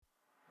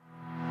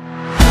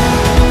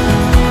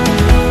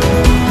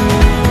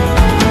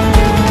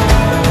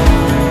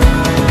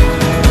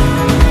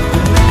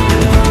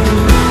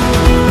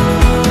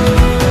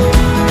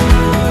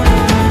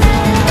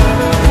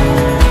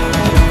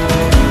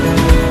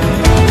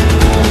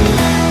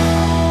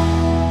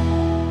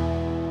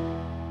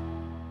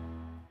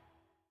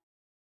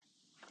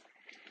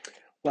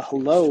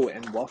Hello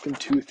and welcome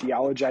to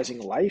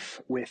Theologizing Life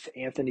with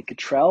Anthony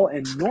Cottrell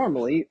and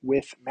normally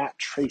with Matt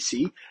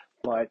Tracy,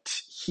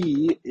 but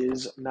he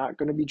is not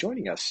going to be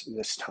joining us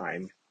this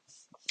time.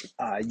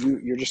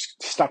 You're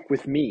just stuck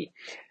with me.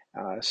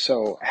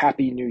 So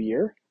happy New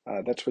Year.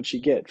 That's what you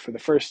get for the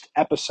first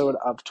episode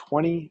of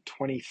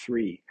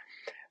 2023.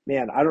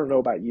 Man, I don't know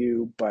about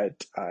you,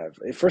 but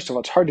first of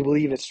all, it's hard to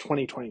believe it's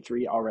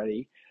 2023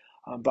 already.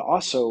 But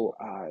also,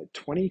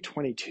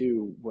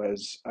 2022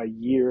 was a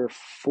year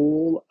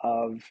full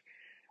of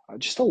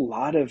just a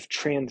lot of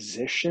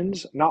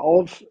transitions. Not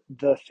all of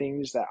the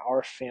things that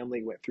our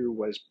family went through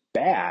was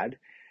bad.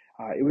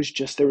 It was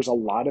just there was a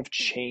lot of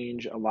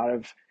change, a lot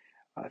of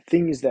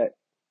things that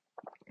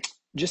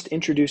just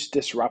introduced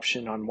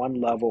disruption on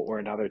one level or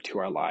another to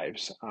our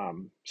lives.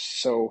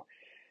 So,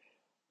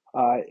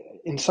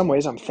 in some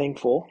ways, I'm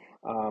thankful.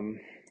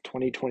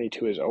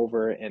 2022 is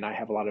over, and I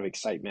have a lot of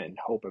excitement and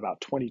hope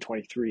about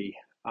 2023.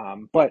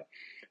 But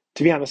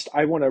to be honest,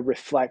 I want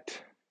to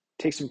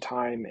take some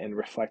time and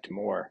reflect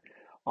more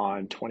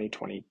on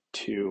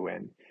 2022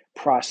 and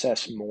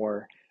process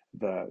more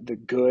the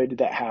good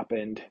that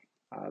happened,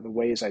 the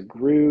ways I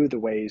grew, the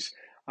ways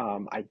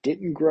I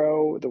didn't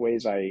grow, the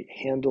ways I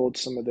handled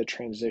some of the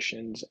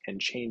transitions and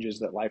changes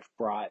that life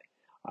brought,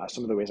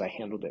 some of the ways I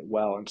handled it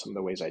well, and some of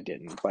the ways I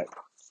didn't. But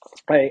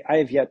I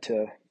have yet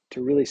to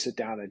really sit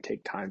down and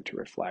take time to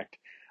reflect.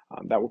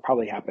 That will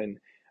probably happen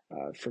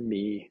for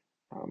me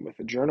with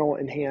a journal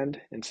in hand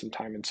and some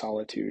time in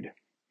solitude.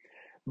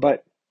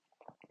 But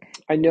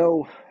I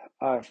know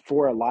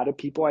for a lot of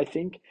people, I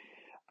think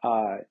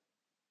uh,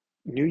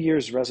 New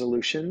Year's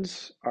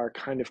resolutions are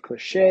kind of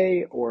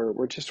cliche, or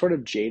we're just sort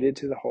of jaded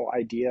to the whole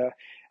idea.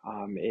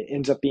 It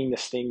ends up being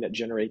this thing that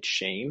generates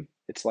shame.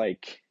 It's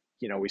like,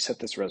 we set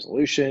this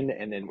resolution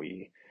and then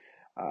we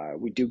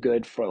do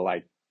good for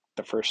like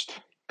the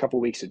first couple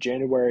weeks of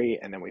January,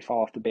 and then we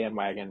fall off the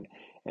bandwagon,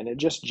 and it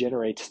just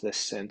generates this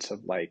sense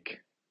of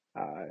like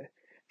uh,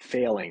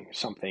 failing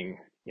something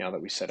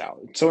that we set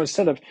out. So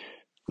instead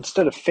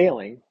of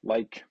failing,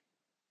 like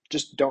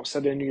just don't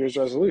set a New Year's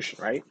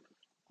resolution, right?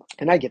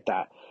 And I get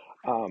that.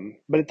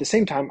 But at the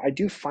same time, I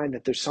do find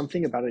that there's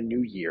something about a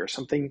new year,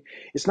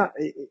 it's not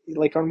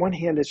like on one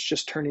hand, it's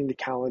just turning the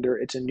calendar,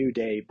 it's a new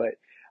day, but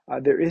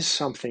there is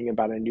something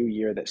about a new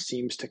year that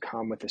seems to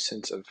come with a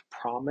sense of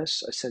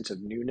promise, a sense of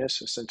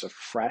newness, a sense of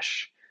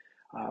fresh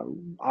uh,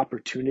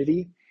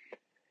 opportunity.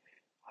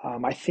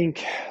 I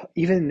think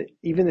even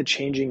the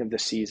changing of the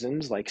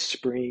seasons, like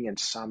spring and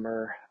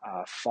summer,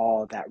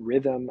 fall, that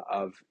rhythm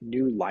of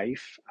new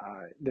life.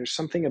 There's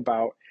something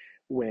about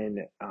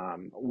when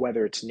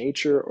whether it's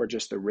nature or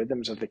just the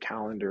rhythms of the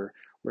calendar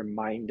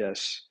remind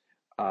us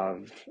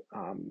of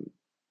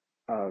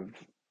of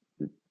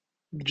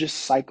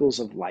just cycles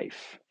of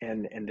life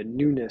and the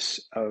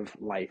newness of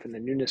life and the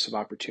newness of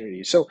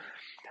opportunity. So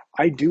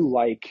I do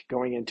like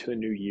going into a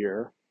new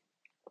year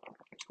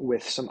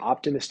with some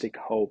optimistic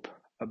hope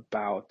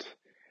about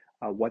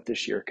what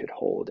this year could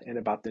hold and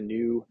about the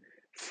new,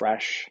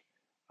 fresh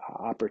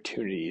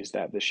opportunities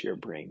that this year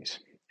brings.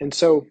 And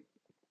so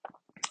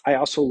I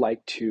also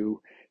like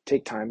to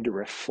take time to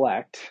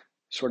reflect,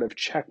 sort of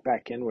check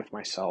back in with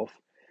myself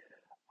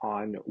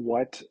on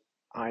what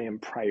I am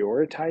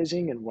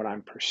prioritizing and what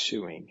I'm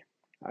pursuing.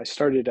 I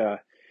started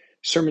a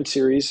sermon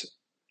series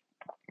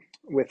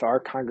with our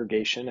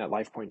congregation at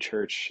Life Point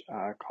Church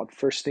called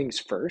First Things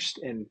First.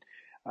 And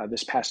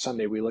this past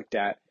Sunday, we looked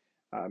at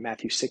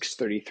Matthew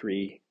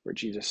 6:33, where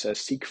Jesus says,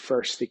 "Seek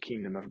first the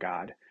kingdom of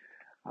God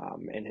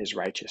and his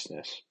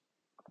righteousness."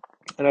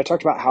 And I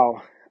talked about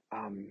how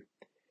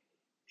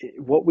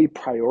what we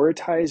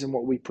prioritize and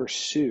what we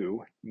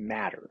pursue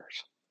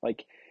matters.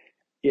 Like,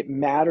 it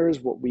matters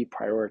what we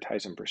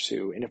prioritize and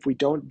pursue. And if we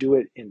don't do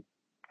it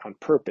on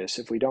purpose,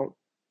 if we don't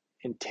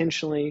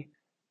intentionally,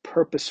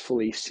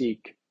 purposefully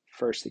seek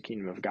first the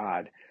kingdom of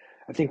God,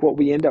 I think what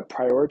we end up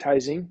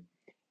prioritizing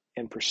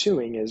and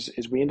pursuing is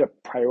we end up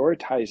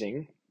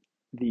prioritizing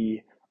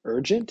the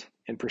urgent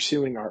and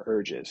pursuing our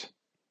urges.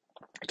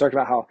 I talked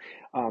about how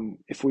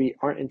if we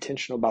aren't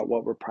intentional about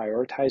what we're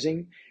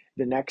prioritizing,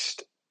 the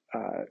next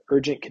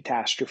urgent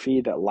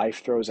catastrophe that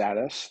life throws at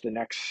us, the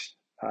next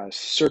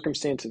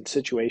circumstance and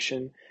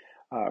situation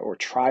or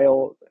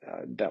trial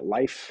that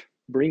life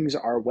brings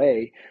our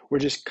way, we're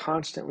just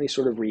constantly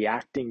sort of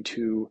reacting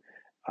to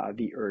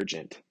the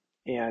urgent.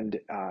 And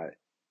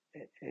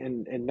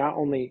not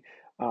only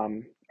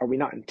are we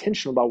not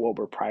intentional about what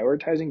we're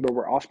prioritizing, but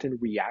we're often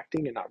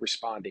reacting and not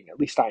responding. At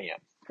least I am.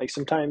 Like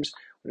sometimes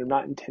when I'm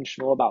not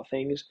intentional about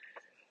things,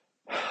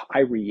 I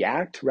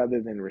react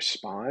rather than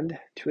respond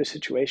to a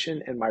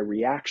situation, and my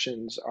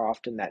reactions are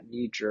often that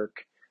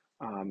knee-jerk,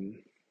 um,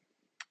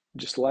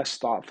 just less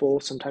thoughtful,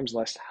 sometimes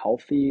less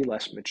healthy,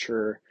 less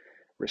mature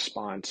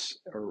response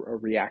or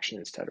reaction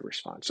instead of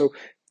response. So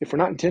if we're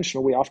not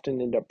intentional, we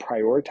often end up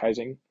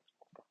prioritizing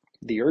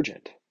the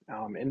urgent.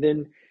 And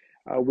then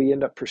we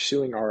end up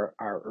pursuing our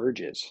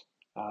urges,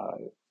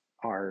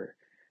 our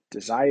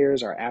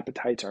desires, our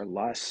appetites, our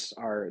lusts,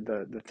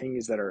 the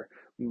things that are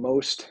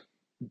most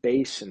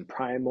base and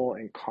primal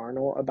and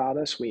carnal about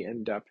us, we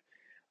end up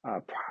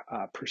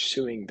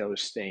pursuing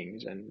those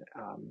things. And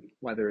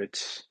whether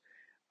it's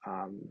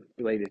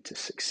related to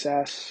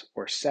success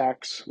or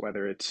sex,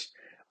 whether it's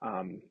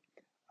um,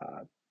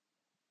 uh,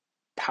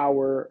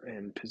 power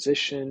and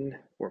position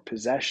or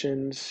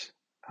possessions,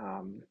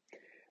 um,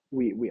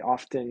 we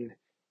often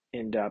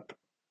end up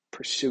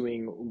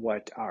pursuing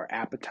what our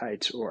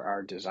appetites or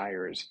our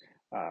desires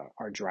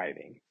are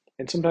driving.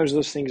 And sometimes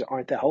those things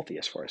aren't the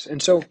healthiest for us.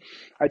 And so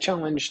I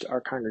challenged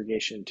our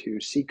congregation to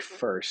seek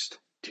first,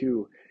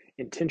 to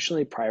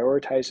intentionally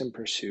prioritize and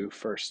pursue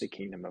first the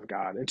kingdom of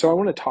God. And so I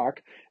want to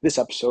talk this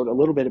episode a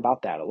little bit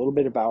about that, a little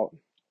bit about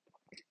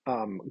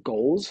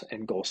goals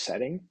and goal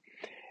setting,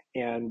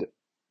 and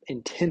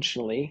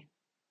intentionally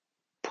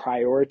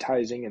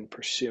prioritizing and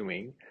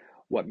pursuing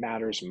what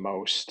matters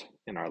most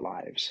in our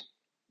lives.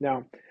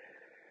 Now,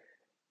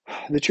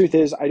 the truth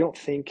is, I don't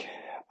think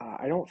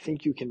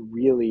you can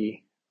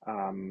really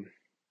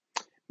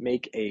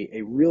make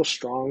a real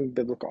strong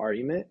biblical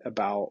argument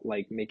about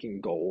like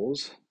making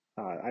goals.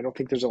 I don't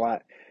think there's a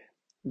lot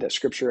that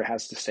Scripture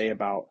has to say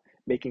about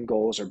making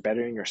goals or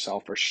bettering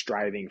yourself or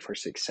striving for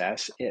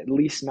success. At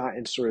least not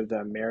in sort of the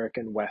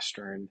American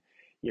Western,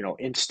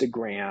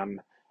 Instagram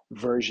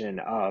version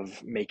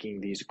of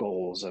making these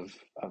goals of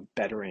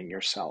bettering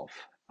yourself.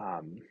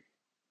 Um,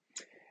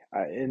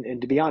 and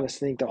to be honest,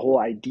 I think the whole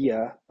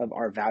idea of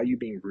our value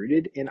being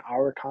rooted in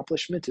our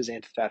accomplishments is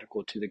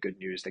antithetical to the good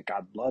news that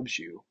God loves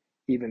you,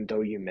 even though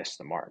you missed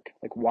the mark.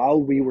 Like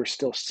while we were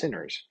still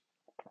sinners,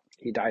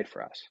 He died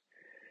for us.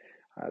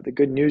 The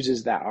good news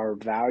is that our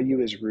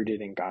value is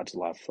rooted in God's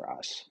love for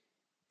us.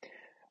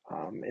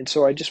 And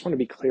so I just want to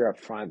be clear up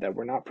front that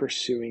we're not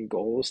pursuing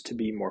goals to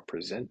be more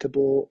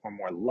presentable or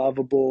more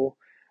lovable,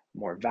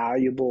 more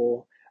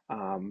valuable,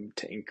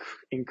 to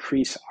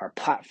increase our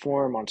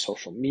platform on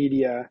social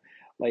media.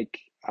 Like,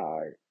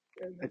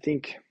 I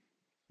think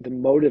the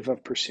motive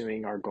of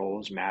pursuing our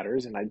goals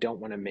matters, and I don't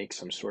want to make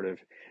some sort of,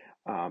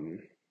 um,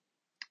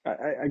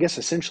 I guess,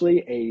 essentially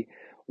a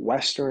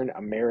Western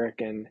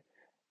American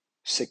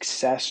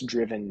success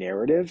driven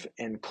narrative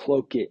and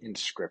cloak it in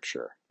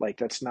scripture. Like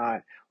that's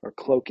not, or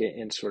cloak it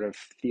in sort of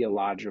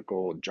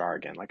theological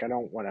jargon. Like I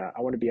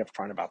want to be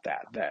upfront about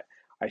that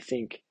I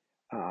think,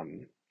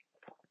 um,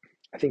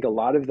 I think a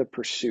lot of the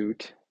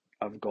pursuit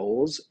of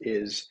goals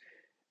is,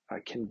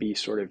 can be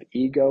sort of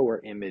ego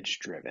or image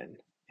driven.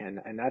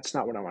 And that's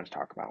not what I want to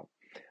talk about.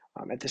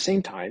 At the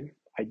same time,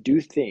 I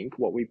do think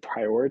what we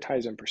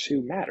prioritize and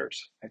pursue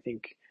matters. I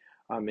think,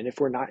 and if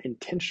we're not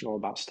intentional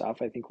about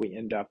stuff, I think we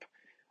end up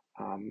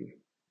um,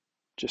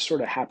 just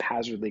sort of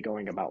haphazardly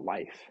going about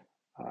life.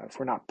 If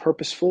we're not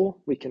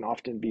purposeful, we can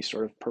often be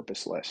sort of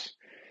purposeless.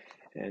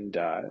 And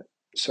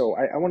so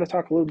I want to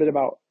talk a little bit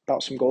about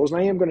some goals, and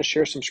I am going to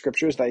share some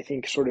scriptures that I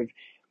think sort of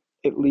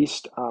at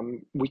least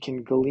we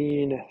can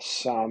glean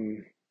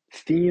some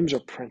themes or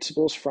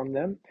principles from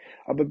them.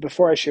 But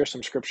before I share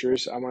some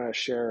scriptures, I want to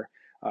share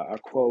a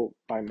quote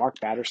by Mark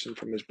Batterson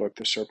from his book,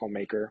 The Circle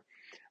Maker.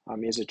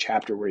 He has a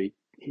chapter where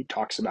he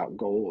talks about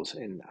goals,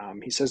 and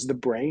he says the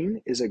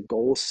brain is a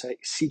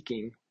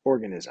goal-seeking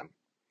organism.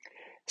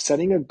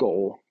 Setting a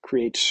goal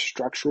creates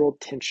structural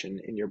tension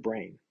in your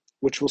brain,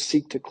 which will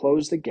seek to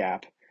close the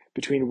gap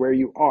between where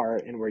you are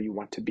and where you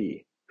want to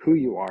be, who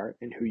you are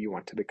and who you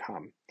want to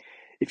become.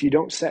 If you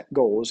don't set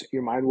goals,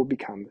 your mind will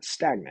become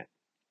stagnant.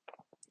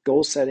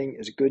 Goal setting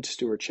is good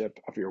stewardship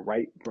of your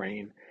right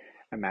brain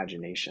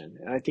imagination.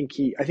 And I think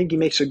he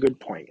makes a good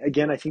point.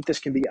 Again, I think this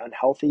can be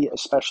unhealthy,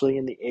 especially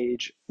in the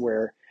age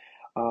where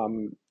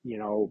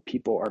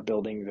people are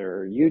building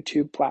their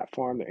YouTube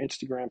platform, their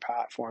Instagram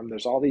platform.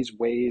 There's all these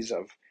ways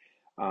of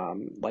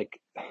like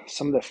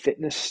some of the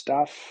fitness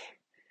stuff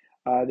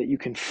that you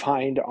can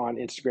find on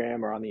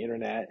Instagram or on the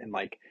internet, and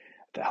like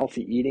the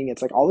healthy eating.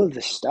 It's like all of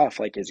this stuff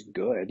like is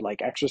good.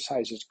 Like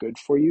exercise is good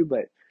for you,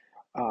 but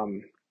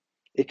um,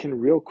 it can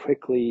real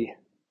quickly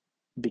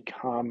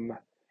become,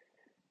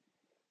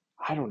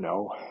 I don't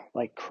know,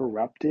 like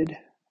corrupted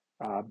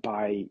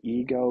by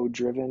ego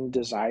driven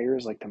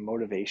desires, like the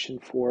motivation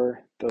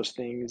for those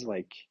things.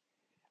 Like,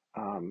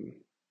 um,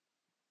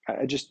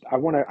 I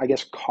want to, I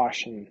guess,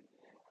 caution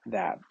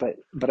that.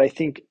 But I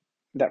think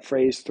that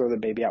phrase, throw the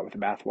baby out with the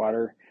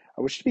bathwater,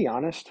 which to be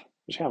honest,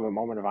 just kind of a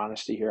moment of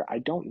honesty here. I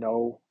don't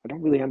know, I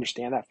don't really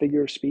understand that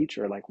figure of speech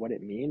or like what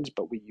it means,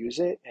 but we use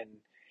it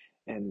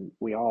and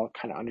we all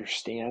kind of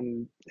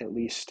understand at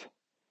least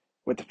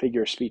what the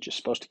figure of speech is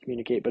supposed to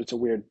communicate, but it's a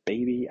weird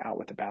baby out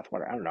with the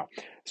bathwater. I don't know.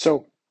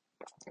 So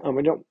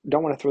we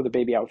don't want to throw the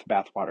baby out with the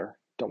bathwater.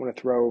 Don't want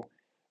to throw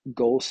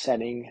goal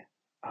setting,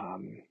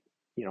 um,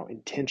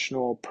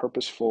 intentional,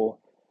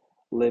 purposeful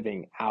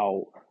living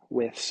out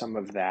with some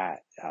of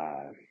that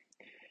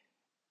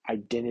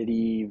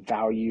identity,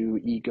 value,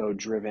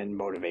 ego-driven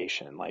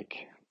motivation.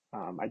 Like,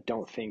 I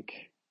don't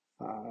think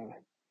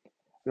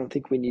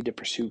we need to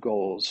pursue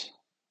goals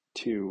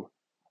to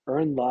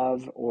earn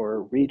love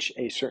or reach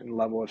a certain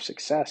level of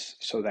success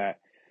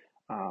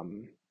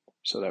um,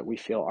 so that we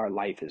feel our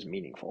life is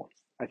meaningful.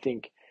 I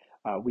think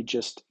we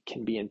just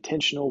can be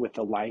intentional with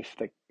the life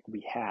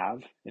we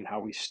have and how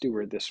we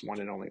steward this one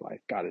and only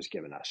life God has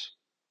given us.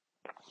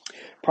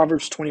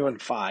 Proverbs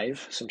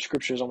 21:5, some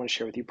scriptures I want to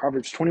share with you.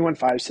 Proverbs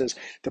 21:5 says,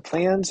 "The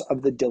plans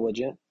of the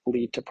diligent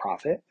lead to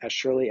profit, as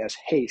surely as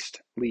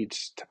haste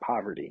leads to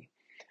poverty."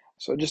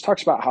 So it just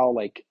talks about how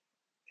like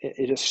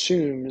it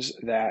assumes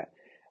that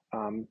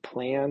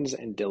plans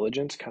and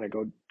diligence kind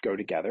of go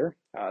together.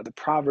 The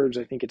Proverbs,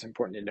 I think it's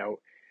important to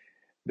note,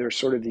 there's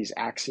sort of these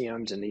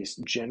axioms and these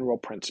general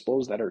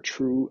principles that are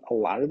true a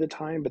lot of the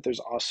time, but there's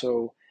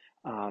also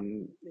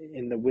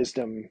in the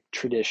wisdom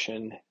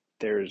tradition,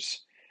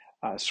 there's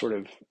sort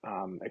of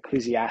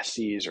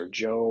Ecclesiastes or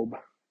Job,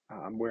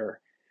 where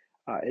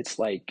it's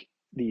like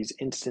these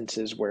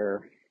instances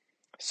where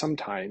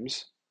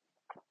sometimes,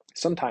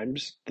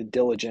 sometimes the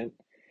diligent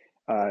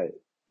uh,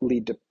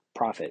 lead to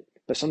profit,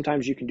 but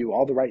sometimes you can do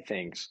all the right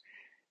things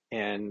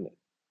and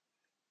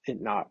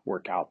it not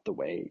work out the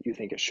way you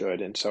think it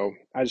should. And so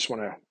I just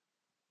want to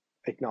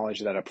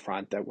acknowledge that up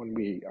front, that when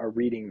we are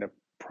reading the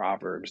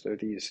Proverbs, they're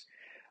these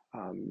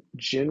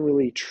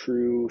generally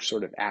true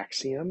sort of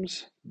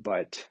axioms,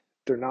 but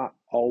they're not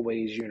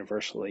always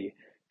universally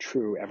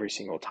true every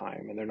single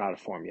time, and they're not a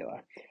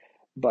formula.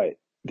 But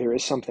there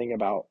is something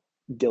about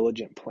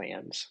diligent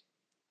plans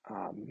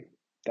um,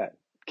 that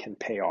can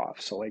pay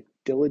off. So, like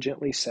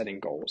diligently setting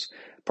goals.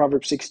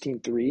 Proverbs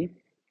 16:3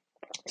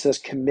 says,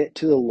 "Commit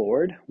to the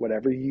Lord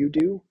whatever you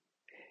do,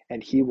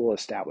 and He will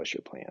establish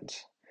your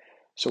plans."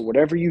 So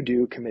whatever you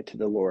do, commit to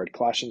the Lord.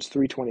 Colossians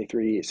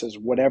 3:23, it says,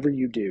 "Whatever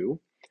you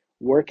do,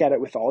 work at it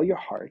with all your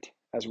heart,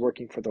 as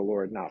working for the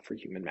Lord, not for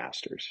human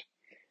masters."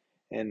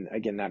 And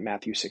again, that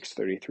Matthew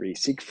 6:33,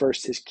 "Seek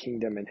first his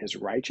kingdom and his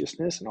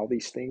righteousness, and all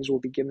these things will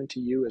be given to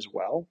you as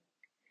well."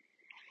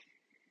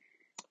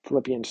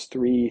 Philippians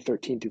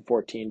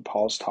 3:13-14,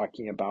 Paul's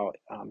talking about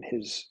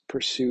his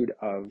pursuit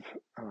of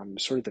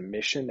sort of the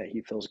mission that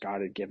he feels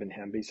God had given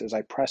him. He says,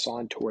 "I press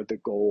on toward the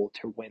goal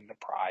to win the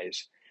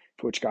prize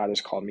for which God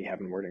has called me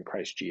heavenward in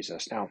Christ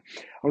Jesus." Now,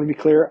 I want to be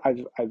clear.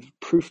 I've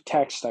proof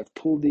text. I've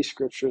pulled these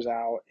scriptures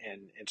out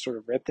and sort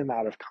of ripped them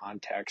out of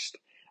context.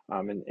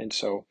 And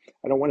so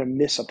I don't want to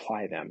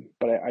misapply them.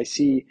 But I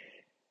see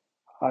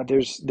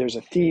there's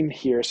a theme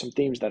here, some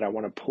themes that I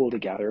want to pull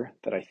together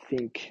that I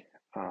think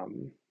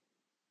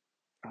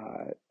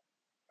uh,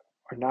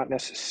 are not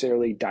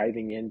necessarily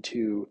diving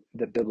into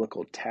the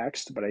biblical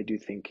text, but I do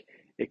think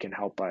it can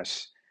help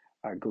us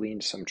glean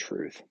some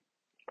truth.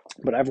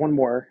 But I have one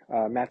more,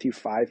 Matthew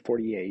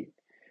 5:48.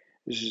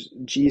 This is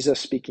Jesus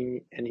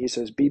speaking, and he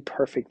says, "Be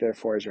perfect,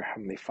 therefore, as your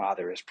heavenly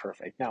Father is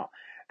perfect." Now,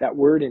 that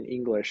word in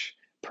English,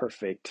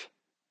 perfect,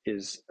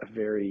 is a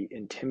very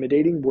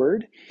intimidating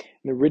word. In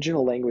the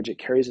original language, it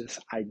carries this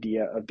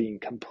idea of being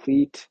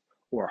complete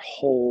or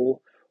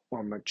whole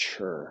or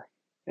mature.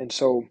 And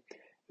so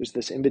there's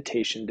this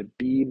invitation to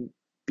be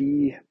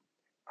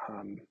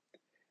um,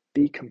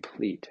 be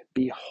complete,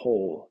 be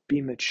whole,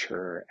 be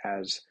mature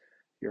as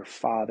your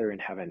Father in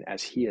heaven,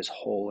 as He is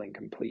whole and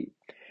complete.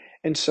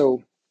 And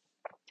so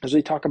as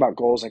we talk about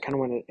goals, I kind of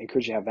want to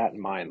encourage you to have that in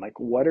mind. Like,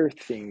 what are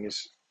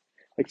things,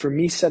 like for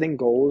me, setting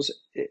goals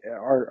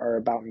are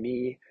about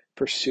me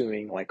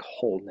pursuing like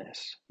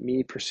wholeness,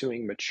 me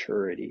pursuing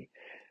maturity,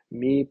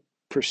 me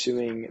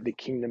pursuing the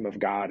kingdom of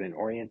God and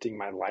orienting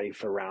my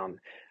life around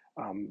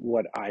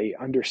what I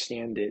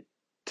understand it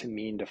to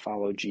mean to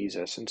follow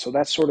Jesus. And so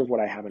that's sort of what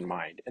I have in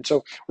mind. And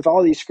so with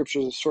all these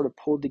scriptures sort of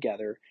pulled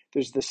together,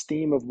 there's this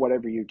theme of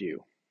whatever you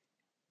do.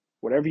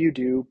 Whatever you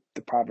do,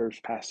 the Proverbs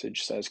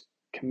passage says,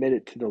 commit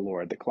it to the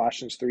Lord. The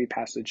Colossians 3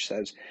 passage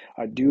says,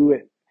 do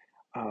it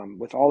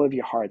with all of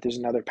your heart. There's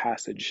another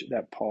passage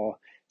that Paul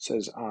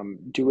says,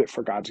 do it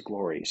for God's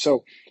glory.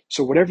 So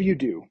whatever you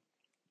do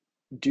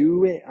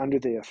it under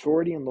the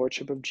authority and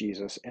lordship of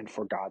Jesus and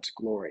for God's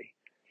glory.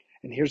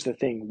 And here's the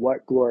thing,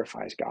 what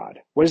glorifies God?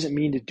 What does it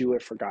mean to do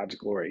it for God's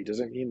glory? Does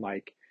it mean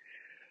like,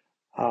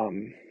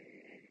 um,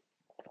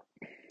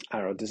 I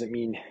don't know, does it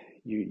mean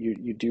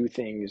you do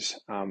things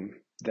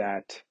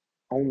that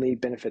only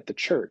benefit the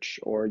church,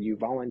 or you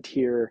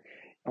volunteer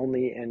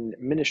only in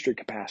ministry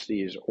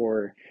capacities,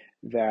 or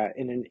that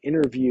in an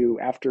interview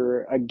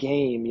after a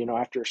game,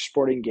 after a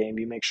sporting game,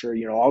 you make sure,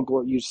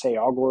 you say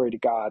all glory to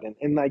God,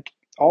 and like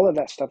all of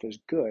that stuff is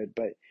good,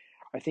 but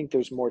I think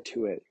there's more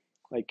to it.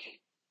 Like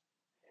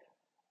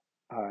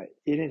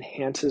it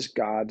enhances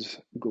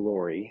God's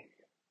glory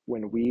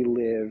when we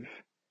live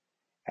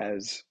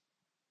as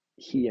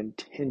He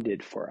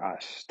intended for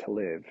us to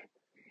live,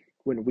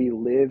 when we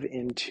live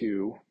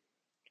into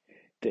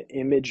the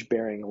image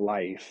bearing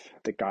life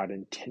that God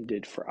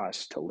intended for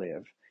us to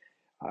live.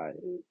 Uh,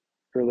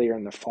 Earlier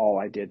in the fall,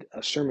 I did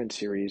a sermon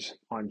series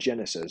on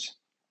Genesis,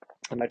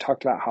 and I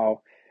talked about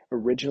how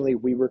originally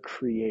we were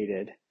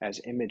created as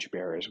image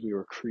bearers. We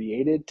were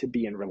created to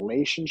be in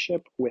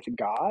relationship with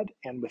God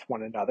and with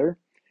one another.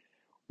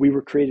 We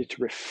were created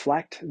to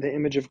reflect the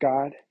image of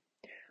God.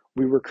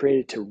 We were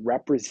created to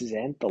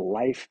represent the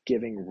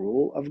life-giving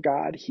rule of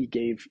God. He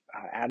gave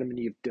Adam and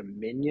Eve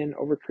dominion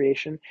over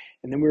creation.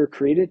 And then we were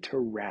created to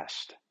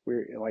rest.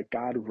 We're like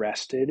God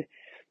rested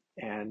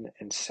and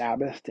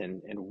Sabbathed,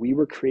 and we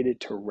were created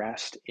to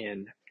rest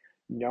in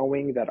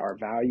knowing that our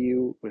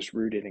value was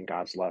rooted in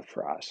God's love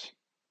for us.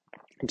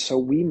 And so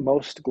we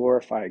most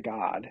glorify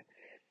God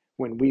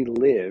when we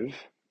live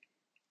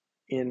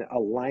in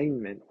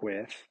alignment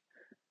with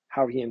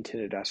how he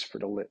intended us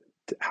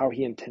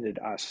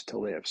to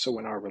live. So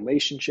when our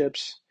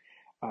relationships,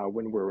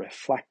 when we're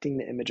reflecting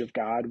the image of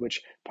God,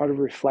 which part of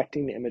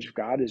reflecting the image of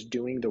God is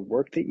doing the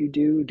work that you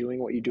do, doing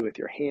what you do with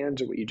your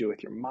hands or what you do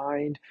with your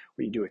mind,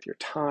 what you do with your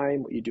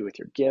time, what you do with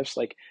your gifts,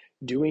 like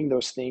doing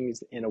those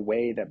things in a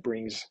way that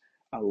brings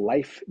a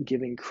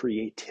life-giving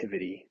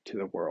creativity to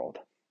the world.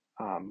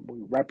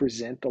 We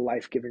represent the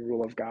life-giving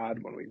rule of God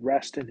when we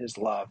rest in his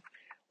love,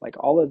 like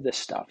all of this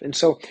stuff. And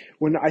so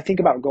when I think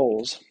about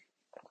goals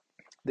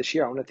this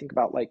year, I want to think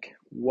about like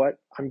what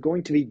I'm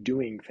going to be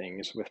doing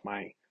things with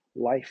my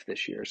life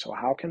this year. So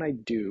how can I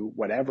do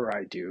whatever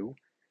I do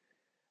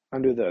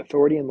under the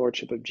authority and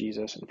lordship of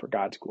Jesus and for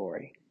God's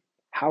glory?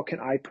 How can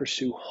I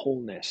pursue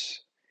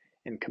wholeness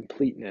and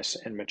completeness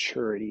and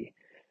maturity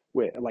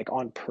with like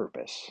on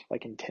purpose,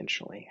 like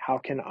intentionally? How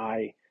can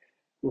I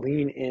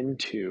lean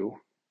into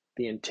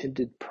the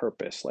intended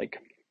purpose? Like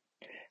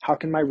how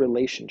can my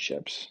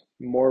relationships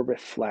more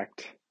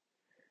reflect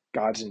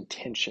God's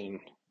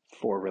intention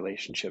for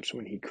relationships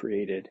when he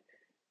created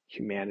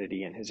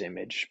humanity in his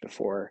image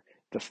before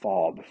the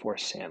fall, before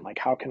sin? Like,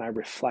 how can I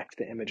reflect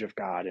the image of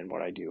God in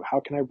what I do? How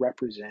can I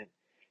represent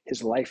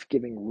his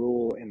life-giving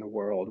rule in the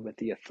world with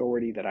the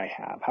authority that I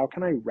have? How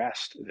can I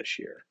rest this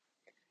year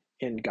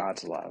in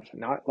God's love?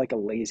 Not like a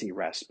lazy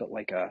rest, but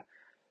like a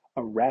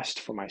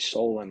rest for my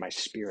soul and my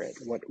spirit.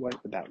 What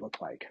would that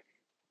look like?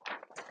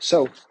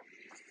 So,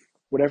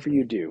 whatever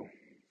you do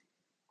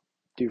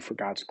for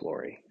God's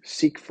glory.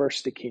 Seek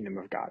first the kingdom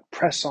of God.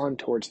 Press on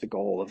towards the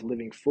goal of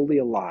living fully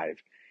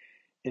alive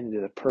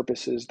into the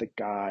purposes that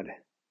God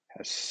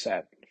has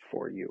set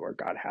for you or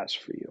God has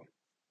for you.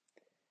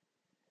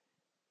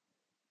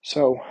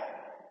 So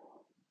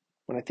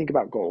when I think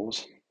about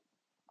goals,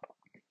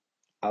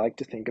 I like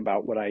to think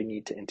about what I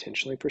need to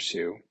intentionally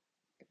pursue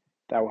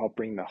that will help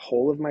bring the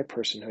whole of my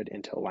personhood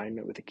into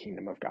alignment with the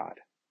kingdom of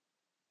God.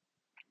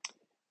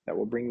 That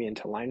will bring me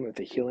into alignment with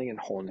the healing and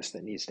wholeness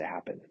that needs to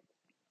happen.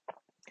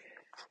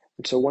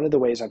 And so one of the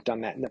ways I've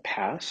done that in the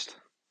past,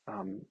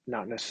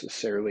 not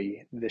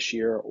necessarily this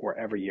year or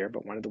every year,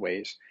 but one of the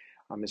ways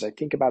is I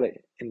think about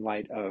it in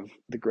light of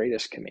the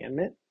greatest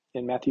commandment.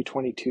 In Matthew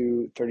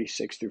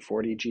 22:36 through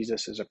 40,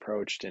 Jesus is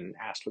approached and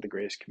asked what the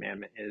greatest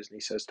commandment is. And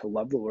he says to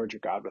love the Lord your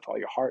God with all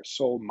your heart,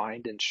 soul,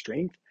 mind, and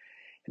strength,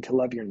 and to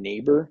love your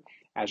neighbor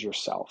as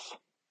yourself.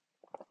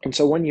 And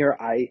so one year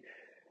I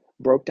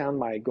broke down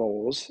my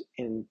goals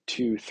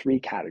into 3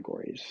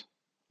 categories: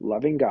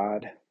 loving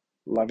God,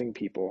 loving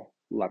people,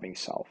 loving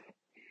self.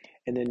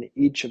 And in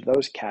each of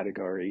those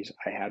categories,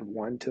 I had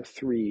 1 to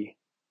 3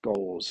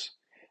 goals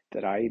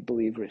that I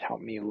believed would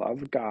help me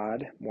love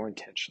God more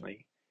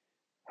intentionally,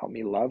 help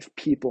me love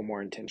people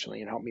more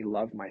intentionally, and help me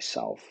love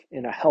myself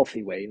in a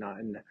healthy way, not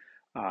in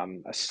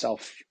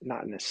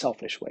not in a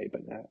selfish way,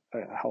 but in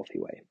a healthy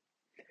way.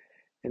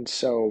 And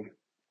so,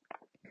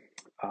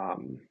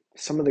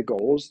 some of the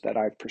goals that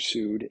I've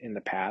pursued in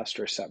the past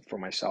or set for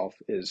myself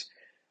is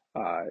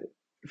uh,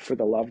 for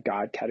the love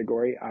God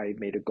category, I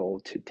made a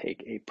goal to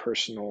take a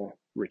personal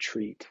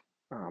retreat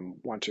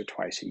once or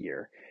twice a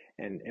year.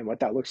 And what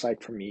that looks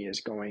like for me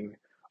is going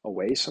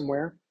away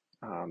somewhere.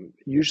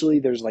 Usually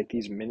there's like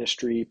these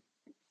ministry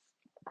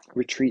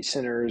retreat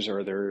centers,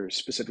 or they're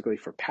specifically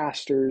for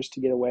pastors to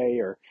get away,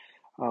 or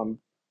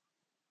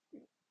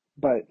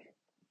but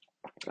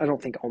I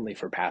don't think only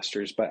for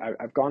pastors, but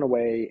I've gone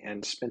away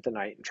and spent the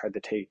night and tried to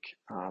take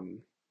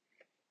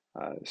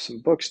some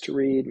books to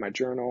read, my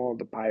journal,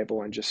 the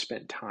Bible, and just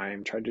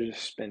tried to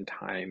just spend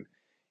time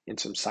in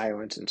some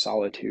silence and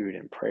solitude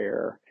and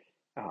prayer,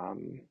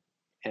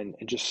 and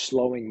just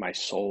slowing my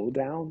soul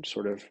down,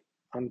 sort of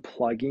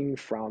unplugging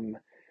from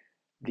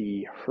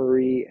the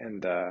hurry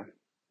and the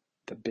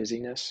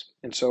busyness.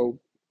 And so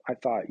I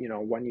thought,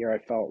 one year I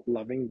felt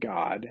loving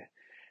God,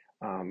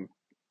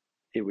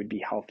 it would be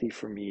healthy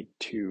for me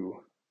to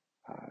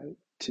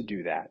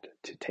do that,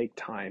 to take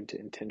time to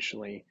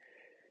intentionally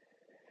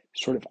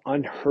sort of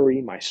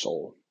unhurry my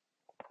soul.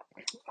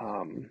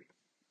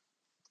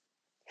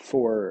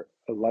 For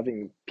a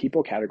loving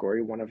people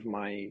category, one of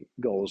my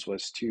goals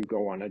was to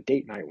go on a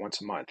date night once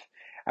a month.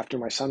 After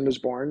my son was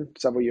born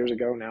several years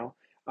ago now,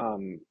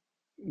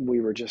 we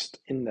were just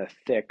in the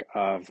thick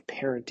of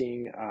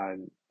parenting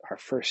our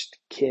first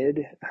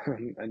kid,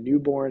 a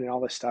newborn, and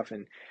all this stuff.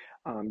 And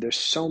there's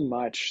so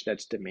much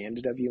that's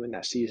demanded of you in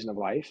that season of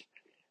life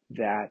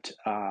that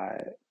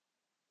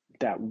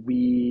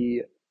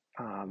we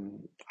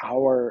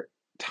our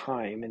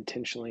time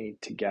intentionally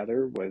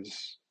together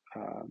was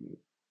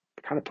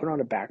kind of put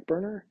on a back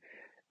burner.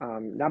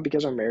 Not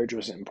because our marriage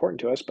wasn't important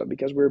to us, but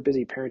because we were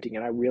busy parenting.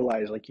 And I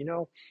realized, like,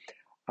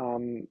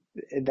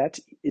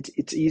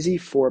 it's easy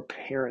for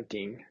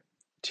parenting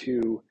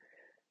to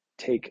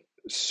take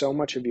so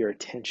much of your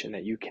attention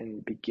that you can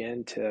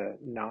begin to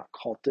not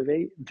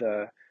cultivate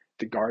the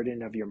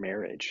garden of your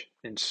marriage.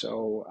 And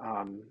so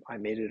I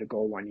made it a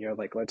goal one year,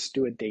 like, let's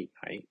do a date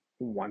night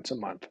once a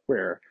month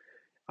where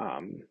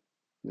um,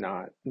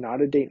 not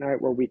a date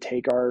night where we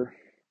take our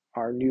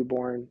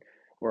newborn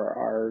or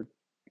our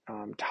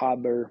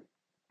toddler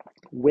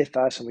with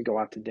us and we go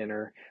out to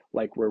dinner,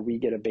 like where we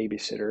get a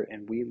babysitter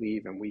and we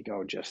leave and we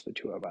go just the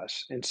two of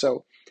us. And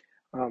so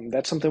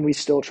that's something we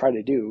still try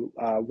to do.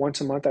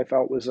 Once a month, I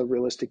felt was a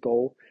realistic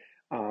goal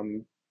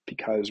um,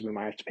 because we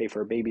might have to pay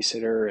for a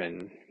babysitter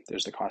and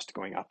there's the cost of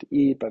going out to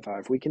eat. But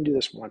if we can do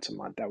this once a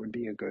month, that would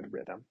be a good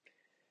rhythm.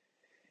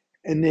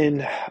 And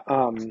then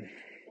um,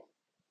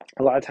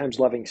 a lot of times,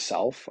 loving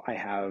self, I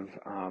have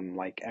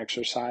like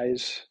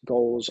exercise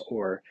goals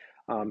or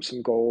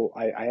some goal.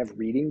 I have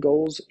reading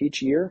goals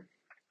each year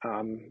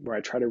where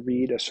I try to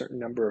read a certain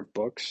number of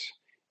books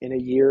in a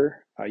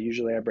year.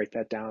 Usually, I break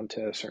that down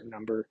to a certain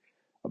number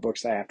of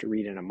books that I have to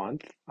read in a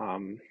month.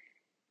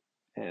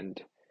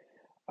 And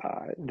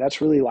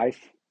that's really life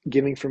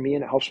giving for me,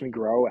 and it helps me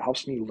grow. It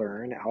helps me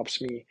learn. It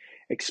helps me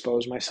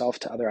expose myself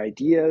to other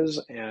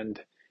ideas, um,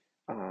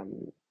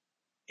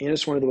 and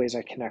it's one of the ways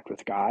I connect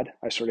with God.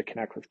 I sort of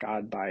connect with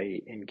God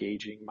by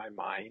engaging my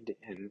mind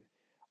in,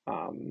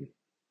 um,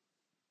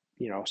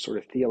 sort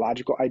of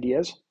theological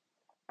ideas.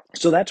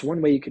 So that's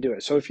one way you could do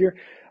it. So if you're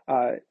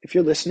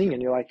listening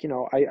and you're like,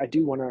 I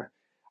do want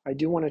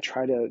to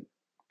try to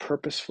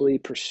purposefully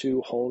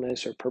pursue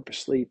wholeness or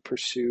purposely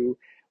pursue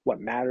what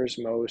matters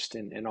most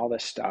and all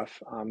this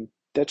stuff.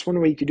 That's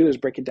one way you could do is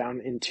break it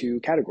down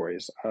into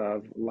categories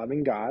of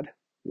loving God,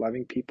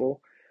 loving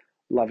people,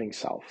 loving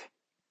self.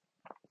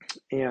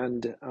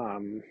 And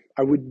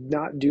I would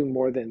not do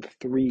more than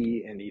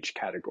three in each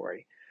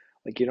category.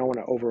 Like you don't want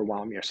to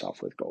overwhelm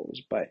yourself with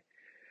goals, but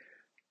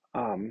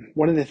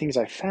one of the things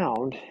I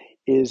found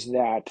is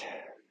that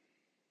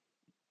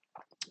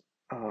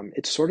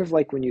it's sort of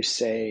like when you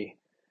say,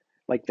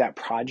 like that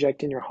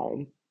project in your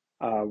home,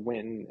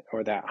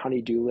 or that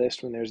honey-do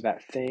list, when there's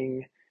that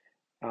thing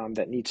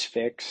that needs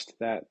fixed,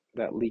 that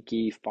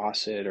leaky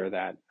faucet or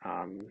that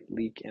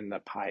leak in the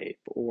pipe,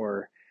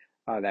 or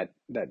that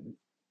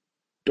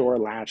door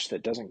latch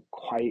that doesn't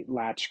quite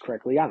latch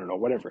correctly. I don't know,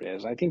 whatever it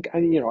is. I think,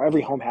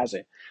 every home has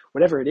it.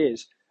 Whatever it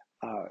is,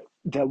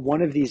 that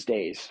one of these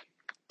days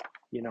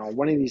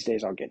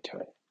I'll get to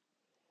it.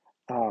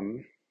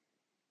 Um,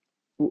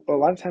 a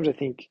lot of times I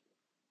think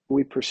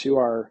we pursue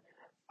our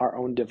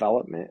own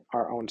development,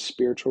 our own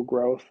spiritual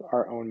growth,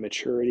 our own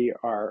maturity,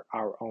 our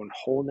own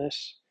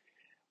wholeness,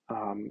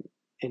 um,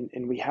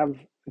 and we have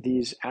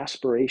these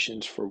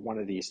aspirations for one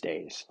of these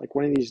days. Like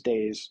one of these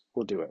days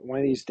we'll do it. One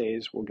of these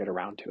days we'll get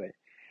around to it.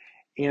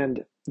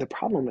 And the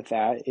problem with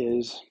that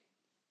is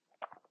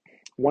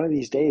one of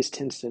these days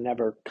tends to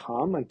never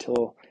come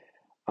until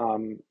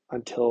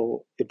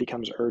it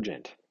becomes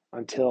urgent,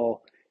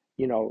 until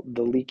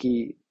the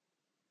leaky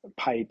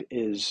pipe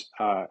is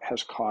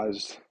has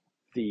caused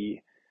the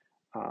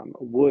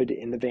wood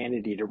in the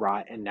vanity to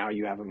rot, and now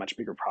you have a much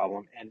bigger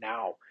problem, and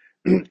now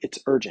it's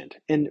urgent.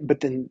 And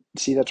but then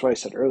see, that's what I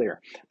said earlier.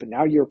 But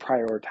now you're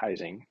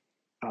prioritizing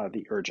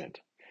the urgent.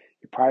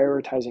 You're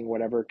prioritizing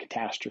whatever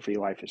catastrophe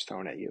life has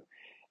thrown at you,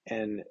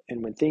 and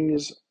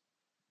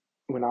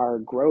when our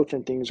growth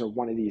and things are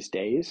one of these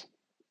days,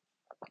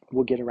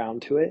 we'll get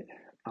around to it.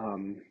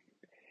 Um,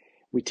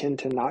 we tend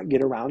to not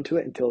get around to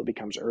it until it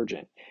becomes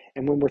urgent.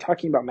 And when we're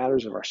talking about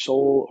matters of our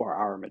soul or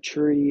our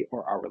maturity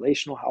or our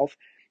relational health,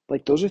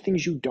 like those are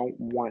things you don't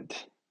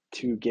want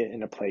to get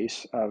in a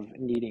place of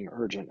needing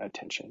urgent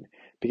attention,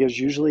 because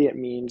usually it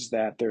means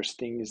that there's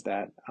things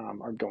that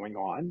are going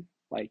on,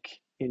 like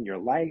in your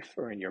life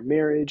or in your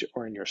marriage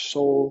or in your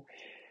soul,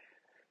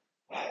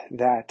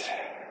 that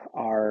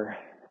are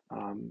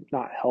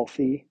not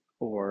healthy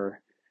or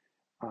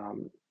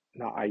um,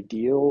 not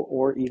ideal,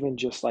 or even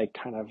just like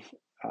kind of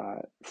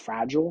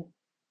fragile,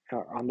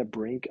 on the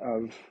brink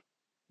of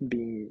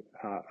being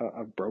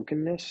of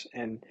brokenness.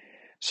 And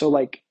so,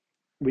 like,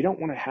 we don't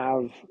want to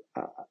have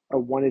a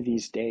one of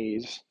these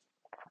days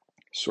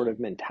sort of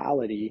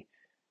mentality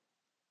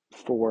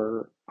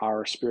for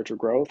our spiritual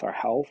growth, our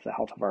health, the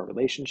health of our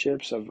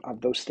relationships,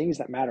 of those things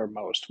that matter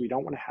most. We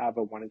don't want to have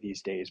a one of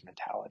these days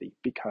mentality,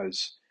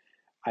 because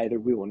either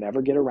we will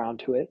never get around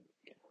to it,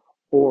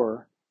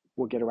 or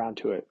we'll get around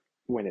to it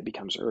when it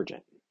becomes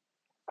urgent.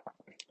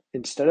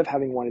 Instead of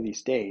having one of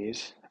these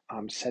days,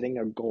 setting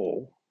a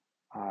goal,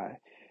 uh,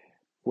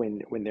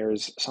 when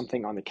there's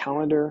something on the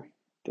calendar,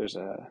 there's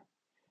a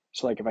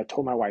so like if I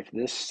told my wife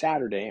this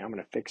Saturday I'm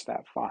going to fix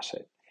that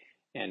faucet,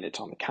 and it's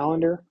on the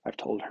calendar, I've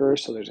told her,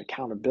 so there's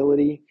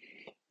accountability,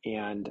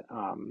 and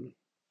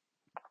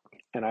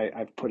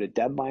I've put a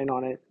deadline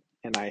on it,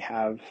 and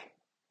I've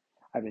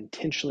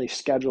intentionally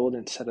scheduled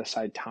and set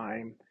aside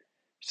time,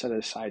 set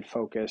aside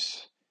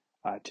focus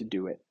to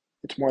do it.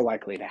 It's more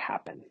likely to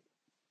happen.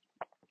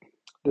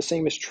 The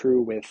same is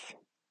true with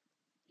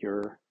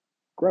your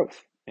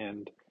growth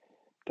and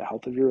the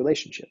health of your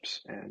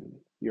relationships and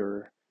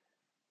your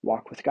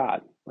walk with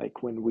God.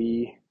 Like when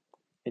we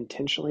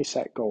intentionally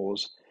set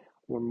goals,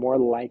 we're more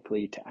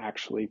likely to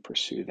actually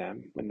pursue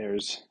them when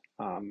there's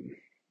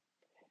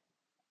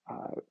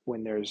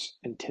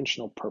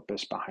intentional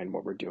purpose behind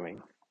what we're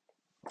doing.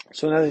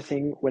 So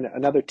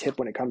another tip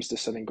when it comes to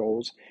setting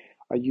goals,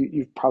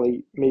 you've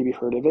probably maybe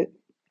heard of it,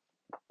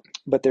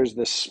 but there's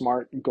this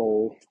SMART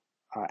goal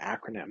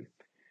acronym.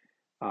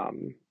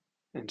 Um,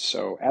 and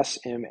so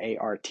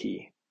SMART,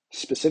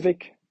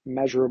 specific,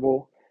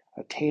 measurable,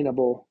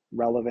 attainable,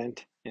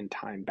 relevant, and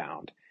time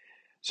bound.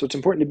 So it's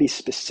important to be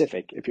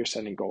specific if you're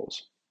setting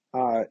goals.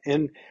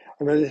 And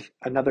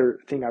another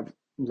thing I've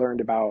learned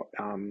about,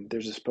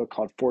 there's this book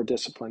called Four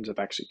Disciplines of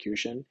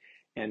Execution,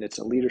 and it's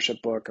a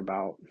leadership book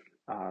about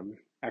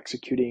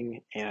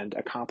executing and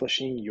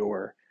accomplishing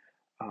your,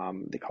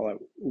 they call it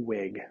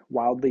WIG,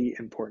 wildly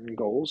important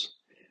goals.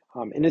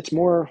 And it's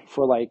more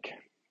for like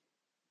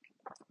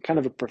kind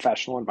of a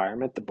professional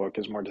environment. The book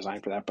is more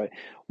designed for that. But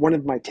one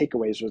of my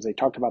takeaways was they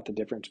talked about the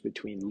difference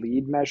between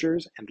lead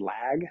measures and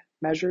lag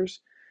measures.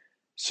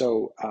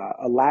 So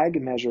a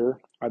lag measure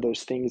are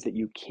those things that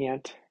you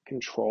can't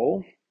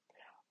control,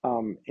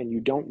 and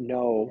you don't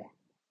know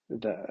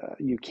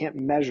you can't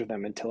measure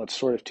them until it's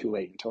sort of too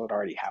late, until it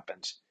already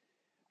happens.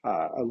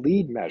 A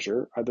lead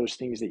measure are those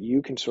things that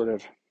you can sort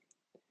of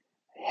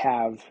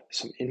have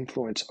some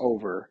influence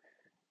over.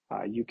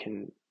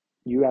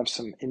 You have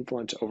some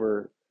influence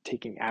over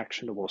taking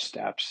actionable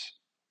steps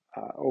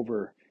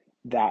over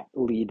that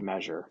lead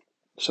measure.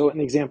 So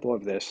an example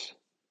of this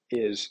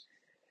is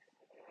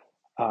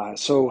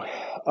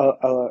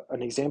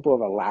an example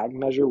of a lag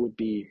measure would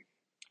be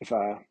if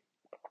a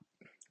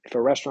if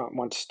a restaurant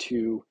wants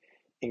to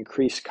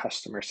increase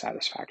customer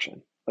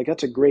satisfaction. Like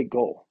that's a great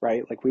goal,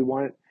 right? Like we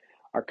want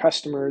our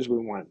customers, we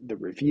want the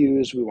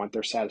reviews, we want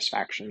their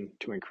satisfaction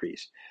to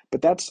increase.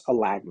 But that's a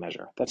lag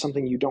measure. That's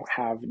something you don't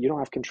have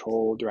direct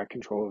control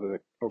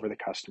over the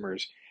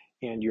customers,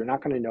 and you're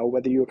not going to know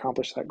whether you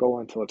accomplish that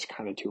goal until it's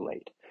kind of too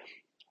late.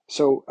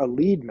 So a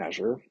lead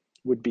measure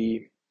would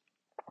be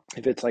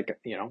if it's like,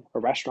 a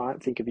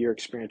restaurant, think of your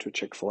experience with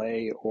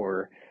Chick-fil-A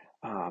or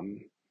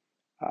um,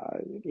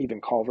 even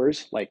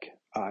Culver's, like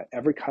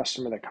every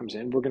customer that comes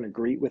in, we're going to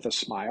greet with a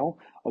smile,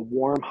 a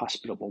warm,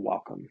 hospitable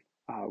welcome.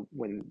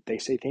 When they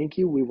say thank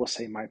you, we will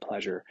say my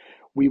pleasure.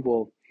 We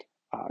will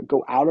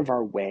go out of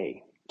our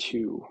way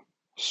to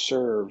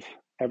serve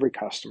every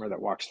customer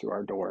that walks through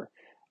our door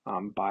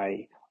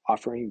by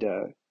offering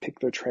to pick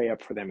their tray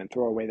up for them and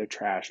throw away their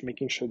trash,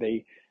 making sure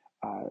they,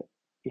 uh,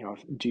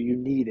 do you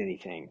need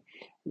anything?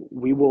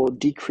 We will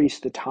decrease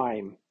the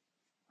time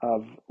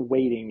of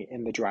waiting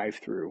in the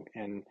drive-through,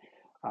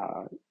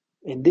 uh,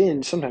 and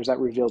then sometimes that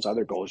reveals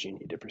other goals you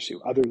need to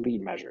pursue, other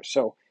lead measures.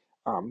 So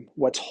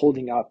what's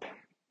holding up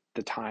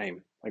the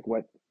time, like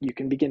what you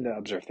can begin to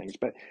observe things,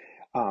 but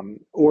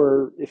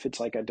or if it's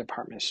like a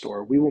department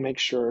store, we will make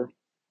sure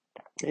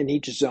in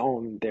each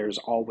zone there's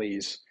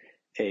always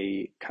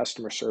a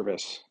customer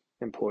service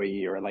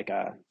employee, or like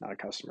a not a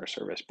customer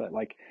service, but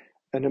like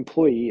an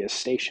employee is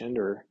stationed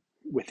or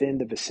within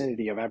the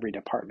vicinity of every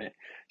department,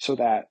 so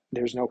that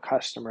there's no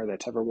customer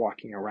that's ever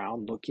walking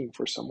around looking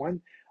for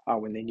someone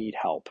when they need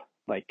help.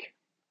 Like,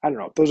 I don't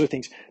know, those are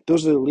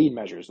the lead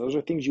measures, those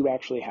are things you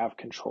actually have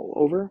control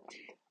over.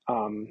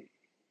 um,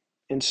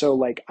 and so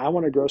like, I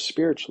want to grow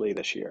spiritually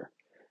this year.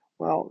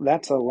 Well,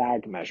 that's a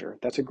lag measure.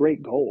 That's a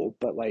great goal,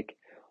 but like,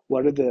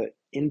 what are the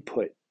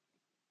input?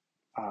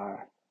 Uh,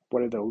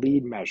 what are the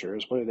lead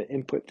measures? What are the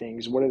input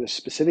things? What are the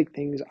specific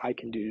things I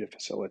can do to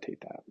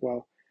facilitate that?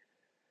 Well,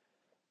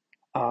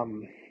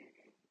 um,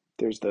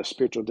 there's the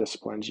spiritual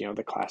disciplines.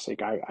 The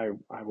classic. I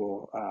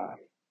will. I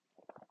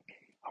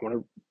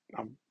want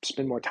to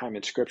spend more time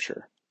in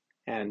Scripture,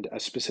 and a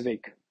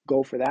specific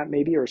goal for that,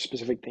 maybe, or a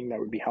specific thing that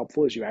would be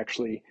helpful is you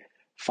actually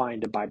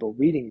find a Bible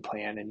reading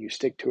plan and you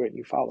stick to it and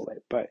you follow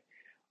it. But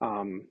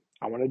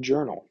I want to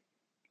journal.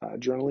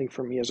 Journaling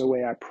for me is a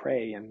way I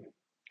pray and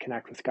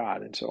connect with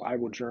God, and so I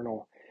will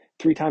journal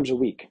 3 times a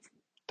week.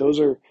 Those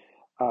are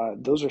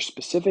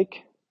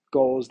specific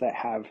goals that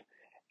have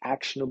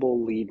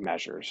actionable lead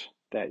measures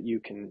that you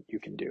can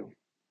do.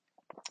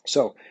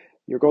 So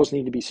your goals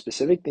need to be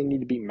specific. They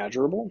need to be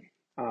measurable.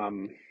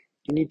 You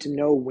need to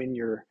know when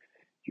you're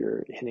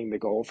hitting the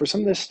goal. For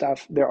some of this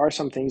stuff, there are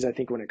some things I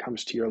think when it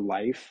comes to your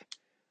life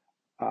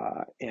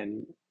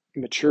and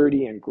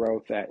maturity and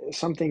growth, that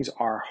some things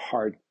are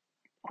hard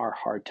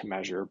to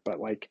measure. But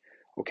like,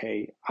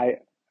 okay, I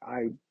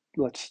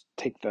let's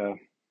take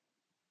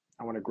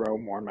I want to grow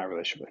more in my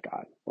relationship with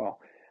God. Well,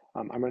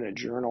 I'm going to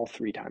journal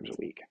 3 times a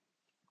week.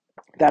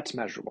 That's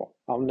measurable.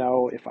 I'll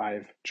know if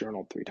I've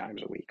journaled 3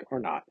 times a week or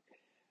not.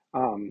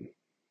 Um,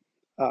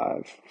 uh,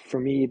 for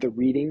me, the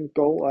reading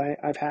goal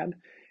I've had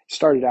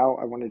started out,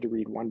 I wanted to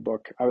read one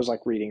book. I was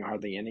like reading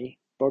hardly any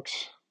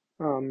books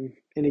in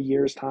a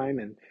year's time.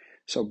 And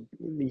so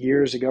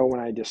years ago, when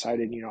I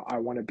decided, I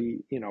want to be,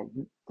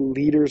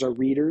 leaders are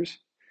readers.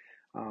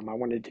 I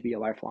wanted to be a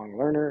lifelong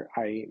learner.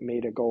 I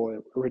made a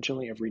goal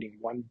originally of reading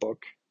one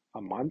book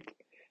a month.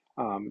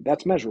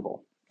 That's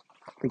measurable.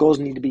 Goals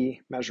need to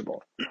be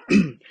measurable.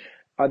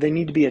 They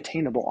need to be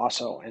attainable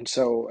also. And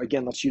so,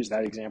 again, let's use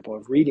that example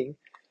of reading.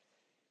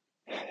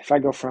 If I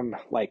go from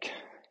like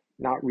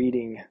not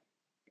reading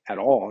at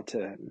all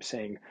to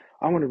saying,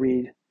 I want to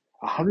read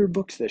 100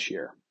 books this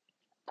year,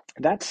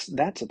 That's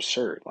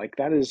absurd. Like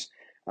that is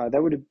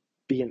that would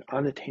be an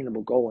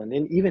unattainable goal. And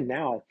then even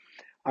now,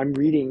 I'm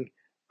reading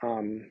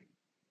um,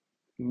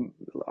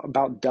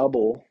 about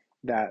double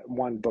that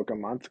one book a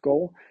month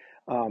goal.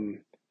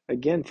 Um,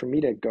 Again, for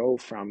me to go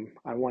from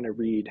I want to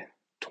read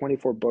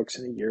 24 books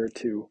in a year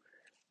to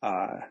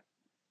uh,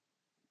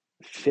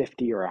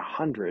 50 or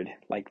 100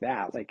 like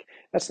that, like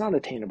that's not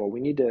attainable. We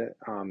need to,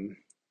 and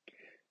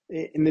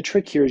the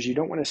trick here is you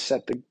don't want to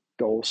set the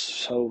goal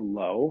so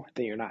low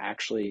that you're not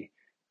actually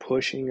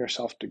pushing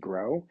yourself to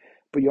grow,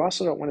 but you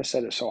also don't want to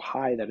set it so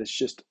high that it's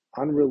just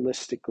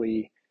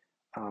unrealistically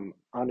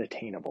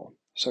unattainable.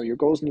 So your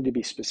goals need to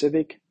be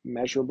specific,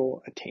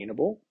 measurable,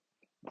 attainable.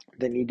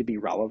 They need to be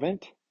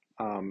relevant.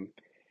 Um,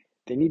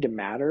 they need to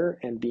matter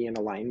and be in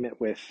alignment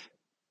with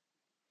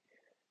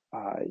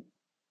uh,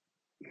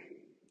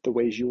 the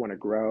ways you want to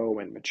grow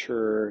and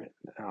mature.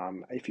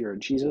 If you're a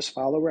Jesus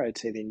follower, I'd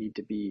say they need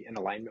to be in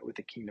alignment with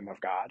the kingdom of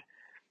God.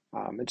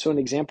 And so an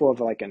example of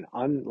like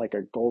like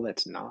a goal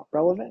that's not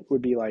relevant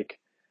would be like,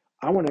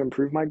 I want to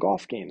improve my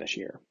golf game this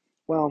year.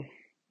 Well,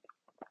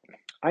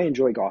 I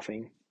enjoy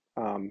golfing.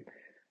 Um,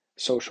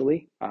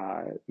 Socially.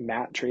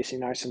 Matt, Tracy,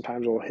 and I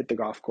sometimes will hit the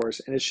golf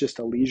course, and it's just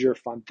a leisure,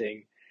 fun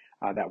thing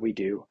that we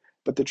do.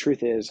 But the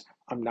truth is,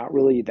 I'm not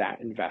really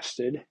that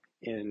invested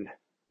in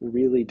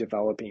really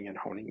developing and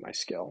honing my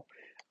skill.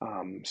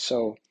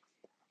 So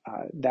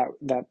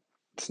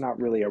that's not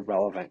really a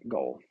relevant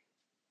goal.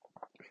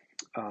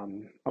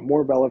 A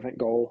more relevant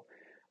goal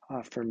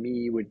for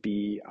me would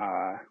be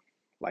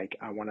like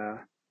I want to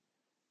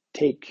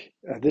take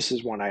this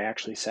is one I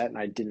actually set and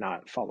I did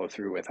not follow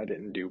through with. I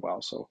didn't do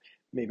well, so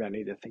maybe I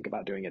need to think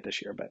about doing it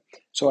this year. But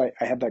so I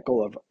have that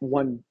goal of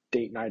one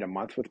date night a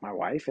month with my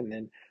wife, and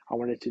then I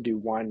wanted to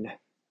do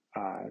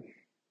uh,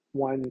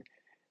 one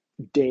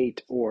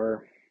date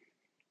or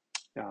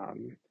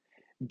um,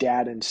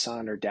 dad and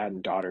son or dad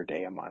and daughter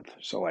day a month.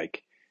 So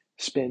like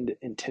spend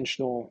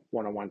intentional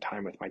one-on-one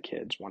time with my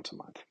kids once a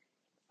month.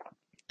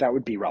 That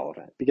would be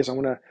relevant because I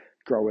want to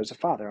grow as a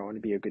father. I want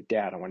to be a good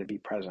dad. I want to be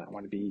present. I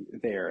want to be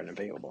there and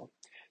available.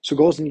 So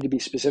goals need to be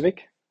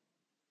specific,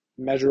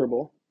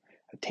 measurable,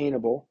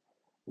 attainable,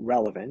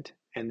 relevant,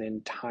 and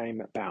then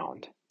time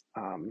bound.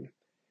 Um,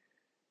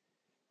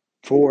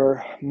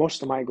 for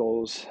most of my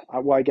goals,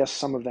 well, I guess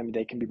some of them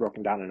they can be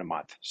broken down in a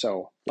month.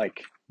 So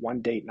like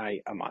one date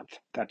night a month,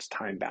 that's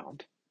time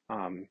bound.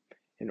 Um,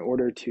 in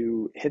order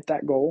to hit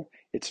that goal,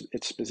 it's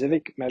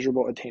specific,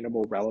 measurable,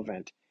 attainable,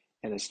 relevant,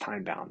 and it's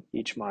time bound.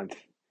 Each month,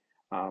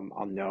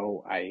 I'll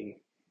know I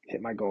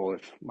hit my goal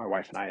if my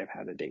wife and I have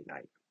had a date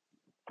night.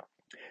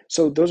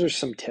 So those are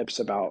some tips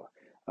about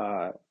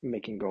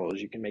making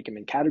goals. You can make them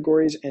in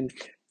categories, and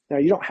now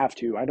you don't have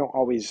to. I don't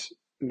always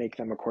make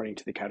them according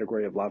to the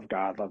category of love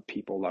God, love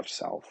people, love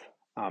self.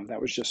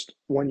 That was just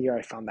one year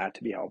I found that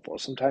to be helpful.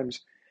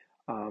 Sometimes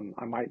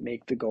I might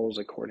make the goals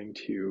according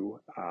to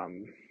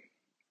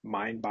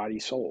mind, body,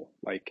 soul.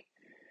 Like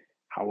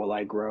how will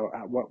I grow?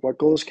 What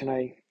goals can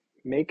I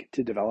make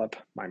to develop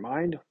my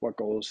mind? What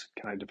goals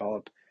can I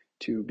develop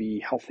to be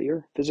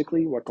healthier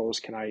physically? What goals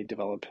can I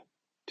develop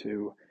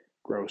to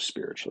grow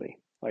spiritually?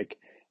 Like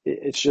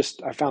it's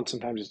just I found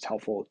sometimes it's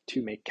helpful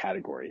to make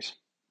categories,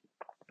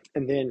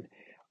 and then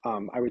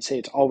I would say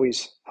it's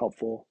always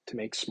helpful to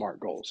make SMART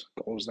goals,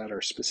 goals that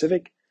are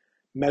specific,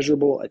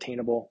 measurable,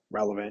 attainable,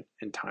 relevant,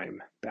 and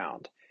time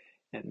bound.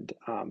 And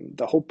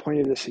the whole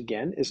point of this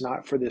again is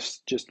not for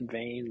this just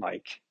vain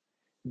like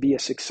be a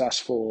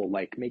successful,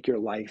 like make your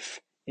life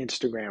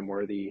Instagram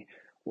worthy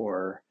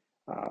or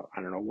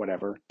I don't know,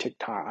 whatever,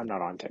 TikTok. I'm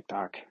not on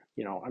TikTok.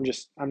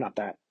 I'm not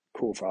that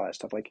cool for all that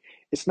stuff. Like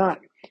it's not,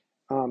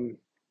 um,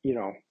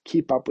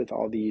 keep up with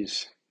all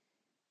these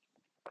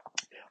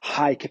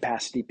high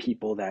capacity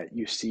people that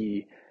you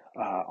see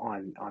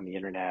on the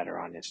internet or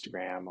on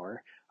Instagram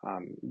or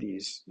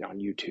these on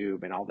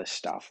YouTube and all this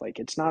stuff. Like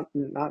it's not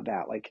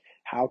that. Like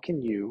how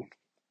can you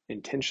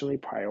intentionally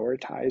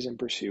prioritize and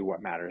pursue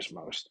what matters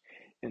most,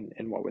 and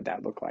what would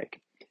that look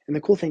like? And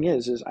the cool thing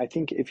is I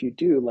think if you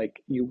do,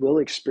 like you will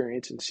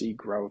experience and see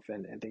growth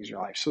and things in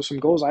your life. So some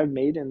goals I've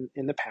made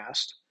in the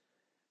past,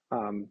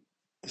 um,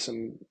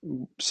 some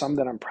some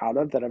that I'm proud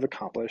of that I've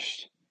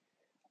accomplished.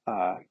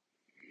 Uh,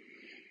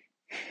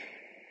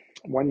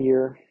 one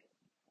year,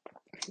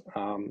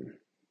 um,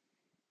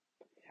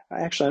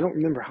 actually, I don't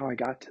remember how I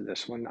got to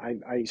this one.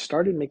 I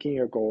started making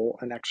a goal,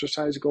 an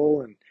exercise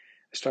goal, and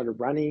I started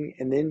running.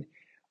 And then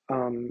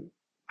um,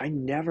 I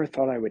never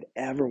thought I would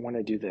ever want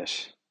to do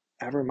this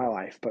ever in my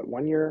life. But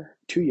one year,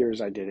 2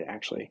 years, I did it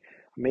actually.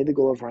 I made the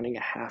goal of running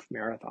a half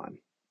marathon.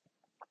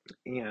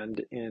 And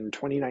in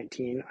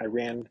 2019, I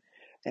ran,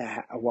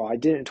 well, I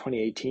did it in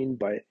 2018,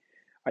 but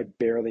I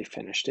barely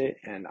finished it.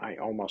 And I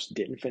almost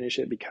didn't finish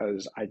it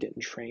because I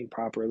didn't train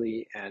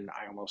properly. And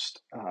I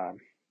almost,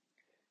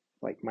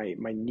 like my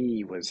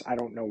knee was I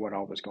don't know what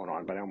all was going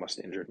on, but I almost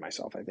injured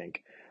myself, I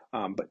think.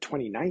 But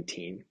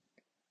 2019,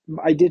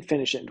 I did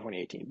finish it in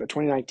 2018, but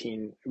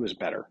 2019 it was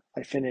better.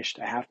 I finished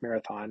a half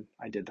marathon.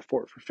 I did the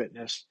Fort for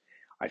Fitness.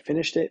 I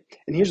finished it,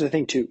 and here's the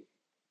thing too.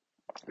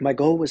 My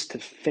goal was to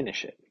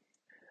finish it.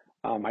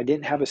 I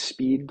didn't have a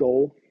speed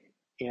goal,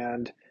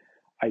 and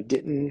I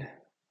didn't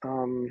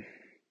um,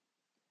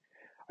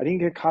 I didn't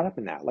get caught up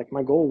in that. Like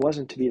my goal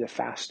wasn't to be the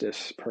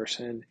fastest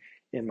person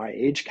in my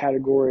age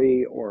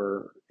category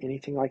or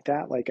anything like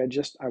that. Like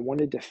I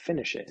wanted to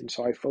finish it. And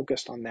so I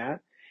focused on that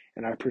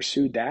and I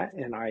pursued that.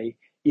 And I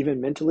even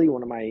mentally,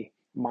 one of my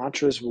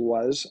mantras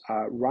was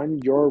run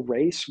your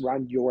race,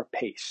 run your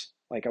pace.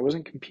 Like I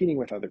wasn't competing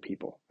with other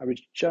people. I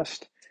was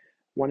just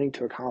wanting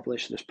to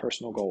accomplish this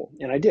personal goal.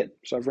 And I did.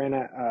 So I've ran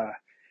a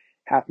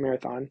half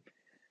marathon.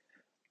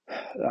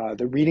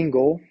 The reading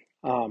goal,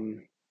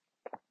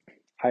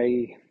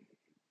 I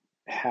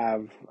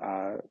have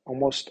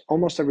almost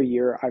every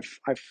year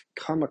I've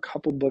come a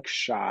couple books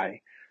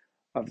shy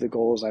of the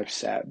goals I've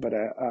set, but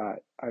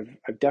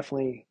I've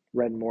definitely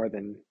read more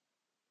than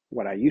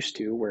what I used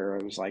to, where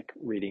I was like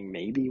reading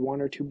maybe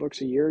one or two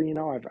books a year. You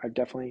know, I've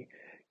definitely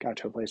got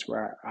to a place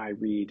where I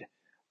read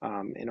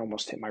and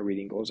almost hit my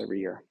reading goals every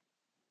year.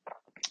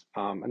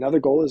 Another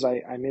goal is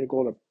I made a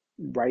goal to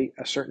write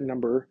a certain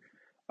number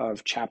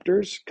of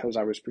chapters because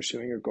I was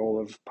pursuing a goal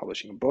of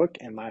publishing a book.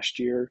 And last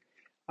year,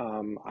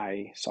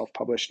 I self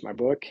published my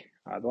book.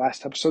 The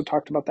last episode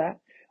talked about that.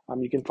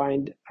 You can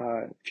find,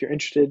 if you're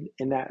interested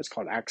in that, it's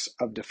called Acts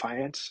of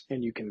Defiance,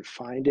 and you can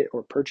find it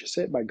or purchase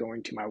it by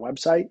going to my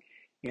website,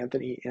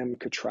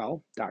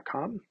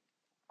 anthonymcottrell.com,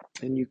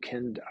 and you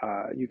can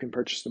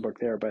purchase the book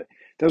there. But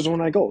that was one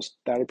of my goals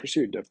that I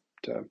pursued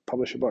to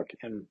publish a book,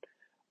 and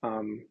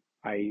um,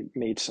 I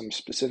made some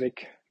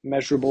specific,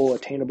 measurable,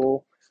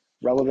 attainable,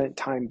 relevant,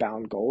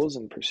 time-bound goals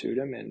and pursued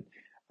them, and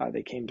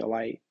they came to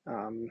light.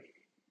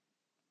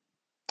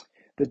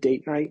 The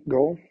date night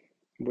goal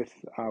with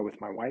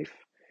my wife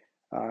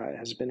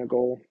has been a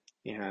goal,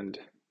 and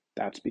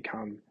that's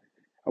become.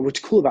 What's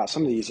cool about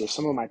some of these is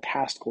some of my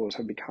past goals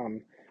have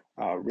become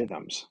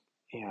rhythms,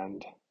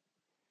 and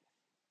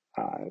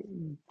uh,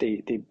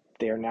 they they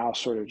they are now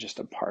sort of just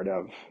a part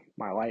of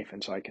my life,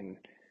 and so I can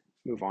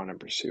move on and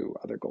pursue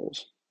other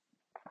goals.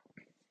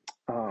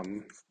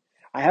 Um,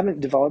 I haven't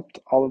developed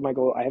all of my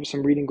goals. I have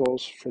some reading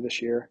goals for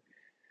this year.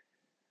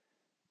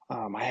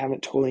 I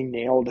haven't totally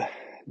nailed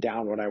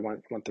down what I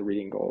want the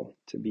reading goal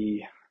to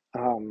be.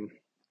 Um,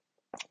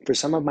 for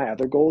some of my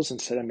other goals,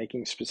 instead of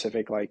making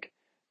specific like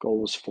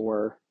goals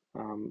for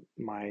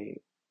my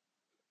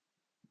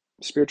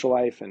spiritual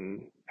life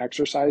and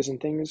exercise and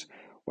things,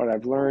 what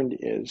I've learned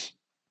is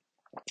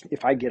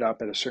if I get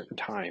up at a certain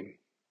time,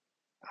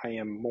 I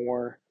am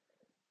more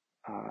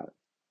uh,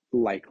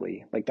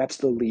 likely, like that's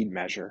the lead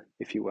measure,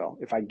 if you will.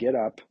 If I get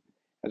up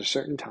at a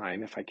certain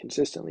time, if I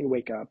consistently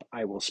wake up,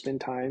 I will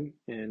spend time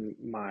in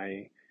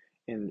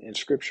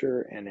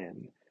scripture and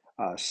in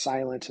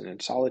silence and in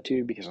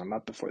solitude because I'm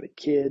up before the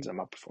kids, I'm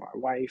up before my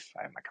wife,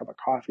 I have my cup of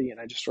coffee, and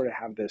I just sort of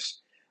have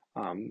this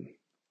um,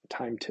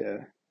 time to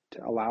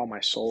allow my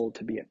soul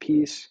to be at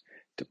peace,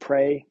 to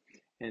pray,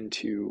 and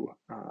to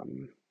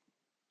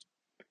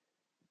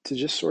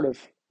just sort of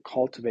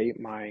cultivate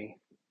my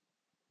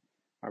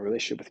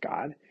relationship with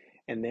God.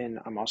 And then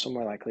I'm also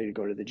more likely to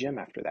go to the gym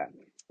after that.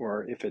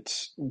 Or if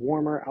it's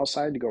warmer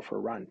outside, to go for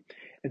a run.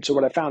 And so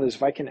what I found is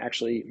if I can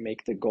actually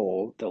make the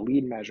goal, the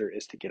lead measure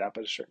is to get up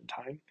at a certain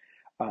time,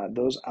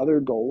 those other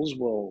goals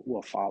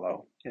will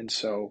follow. And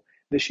so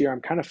this year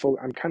I'm kind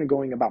of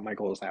going about my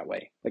goals that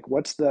way. Like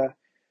what's the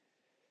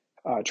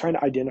trying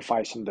to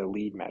identify some of the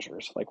lead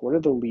measures. Like what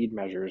are the lead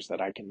measures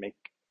that I can make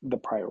the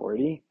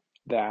priority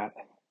that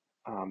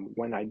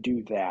when I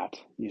do that,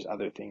 these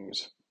other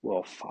things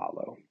will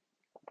follow.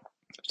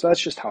 So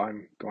that's just how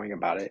I'm going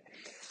about it.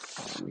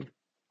 Um,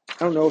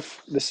 I don't know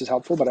if this is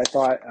helpful, but I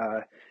thought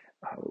uh,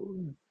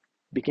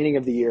 beginning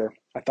of the year,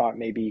 I thought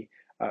maybe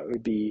it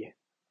would be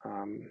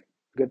a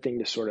good thing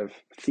to sort of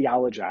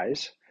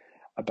theologize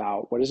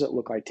about what does it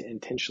look like to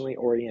intentionally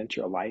orient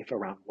your life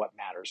around what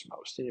matters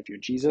most. And if you're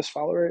a Jesus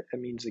follower, it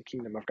means the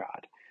kingdom of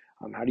God.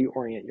 How do you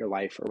orient your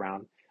life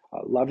around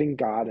loving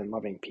God and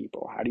loving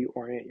people? How do you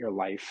orient your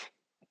life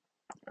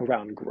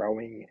around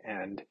growing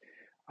and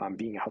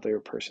being a healthier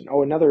person?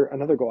 Oh,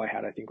 another goal I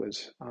had, I think,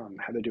 was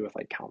had to do with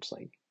like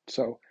counseling.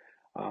 So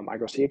I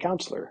go see a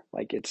counselor.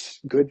 Like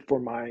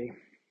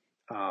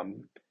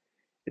um,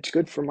 it's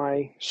good for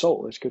my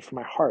soul. It's good for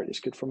my heart. It's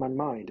good for my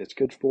mind. It's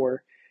good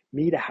for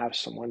me to have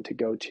someone to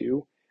go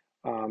to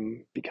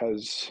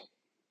because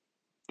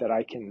that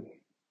I can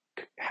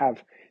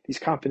have these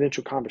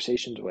confidential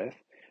conversations with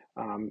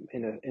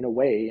in a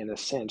way, in a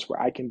sense, where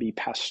I can be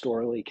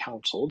pastorally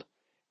counseled.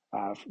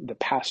 The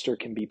pastor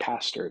can be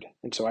pastored,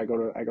 and so I go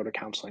to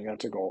counseling.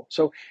 That's a goal.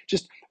 So,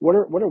 just what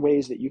are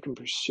ways that you can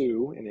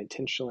pursue and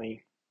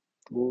intentionally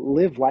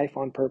live life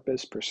on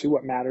purpose, pursue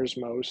what matters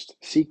most,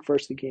 seek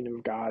first the kingdom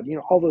of God. You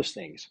know, all those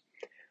things.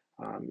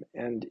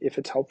 And if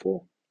it's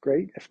helpful,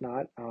 great. If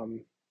not,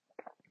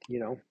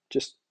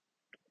 just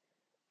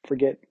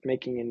forget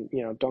making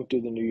and don't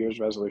do the New Year's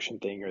resolution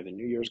thing or the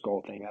New Year's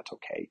goal thing. That's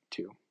okay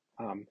too.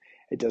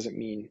 It doesn't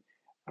mean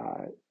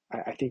uh,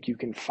 I think you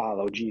can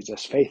follow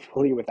Jesus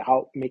faithfully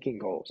without making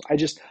goals.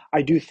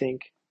 I do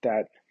think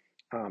that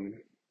um,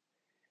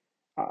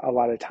 a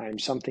lot of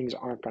times some things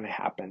aren't going to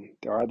happen.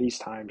 There are these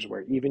times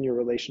where even your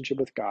relationship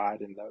with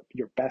God and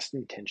your best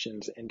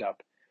intentions end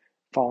up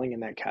falling in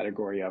that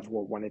category of,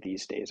 well, one of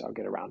these days I'll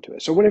get around to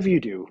it. So whatever you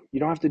do, you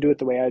don't have to do it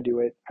the way I do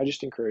it. I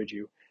just encourage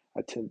you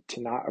to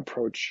not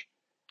approach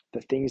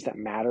the things that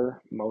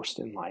matter most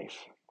in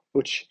life,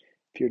 which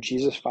if you're a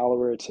Jesus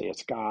follower, I'd say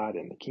it's God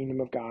and the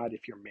kingdom of God.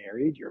 If you're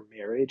married, your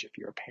marriage. If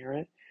you're a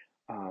parent,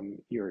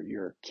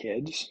 your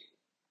kids.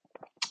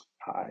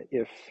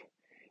 If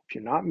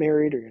you're not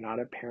married or you're not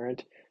a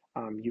parent,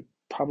 you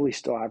probably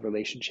still have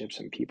relationships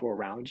and people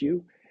around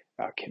you,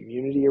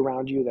 community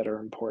around you that are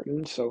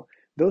important. So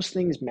those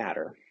things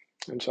matter.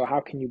 And so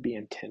how can you be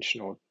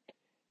intentional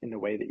in the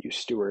way that you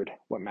steward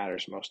what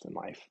matters most in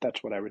life?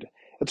 That's what I would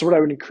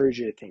encourage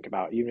you to think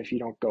about, even if you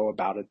don't go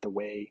about it the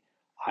way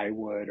I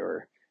would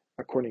or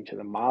according to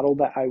the model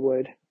that I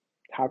would.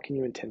 How can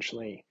you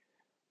intentionally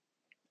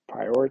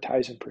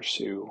prioritize and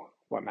pursue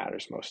what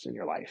matters most in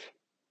your life?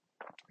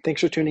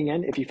 Thanks for tuning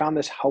in. If you found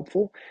this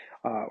helpful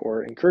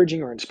or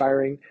encouraging or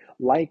inspiring,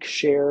 like,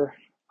 share,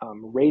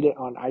 rate it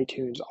on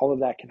iTunes. All of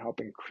that can help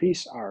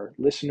increase our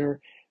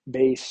listener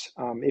base.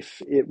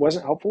 If it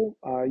wasn't helpful,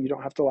 you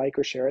don't have to like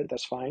or share it.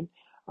 That's fine.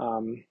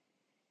 Um,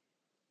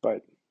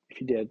 but if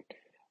you did,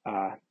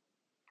 uh,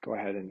 go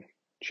ahead and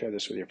share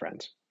this with your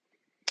friends.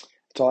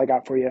 That's all I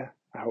got for you.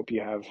 I hope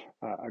you have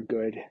a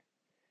good,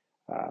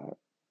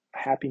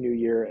 happy new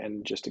year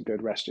and just a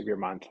good rest of your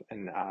month.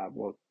 And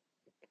we'll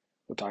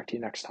talk to you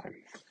next time.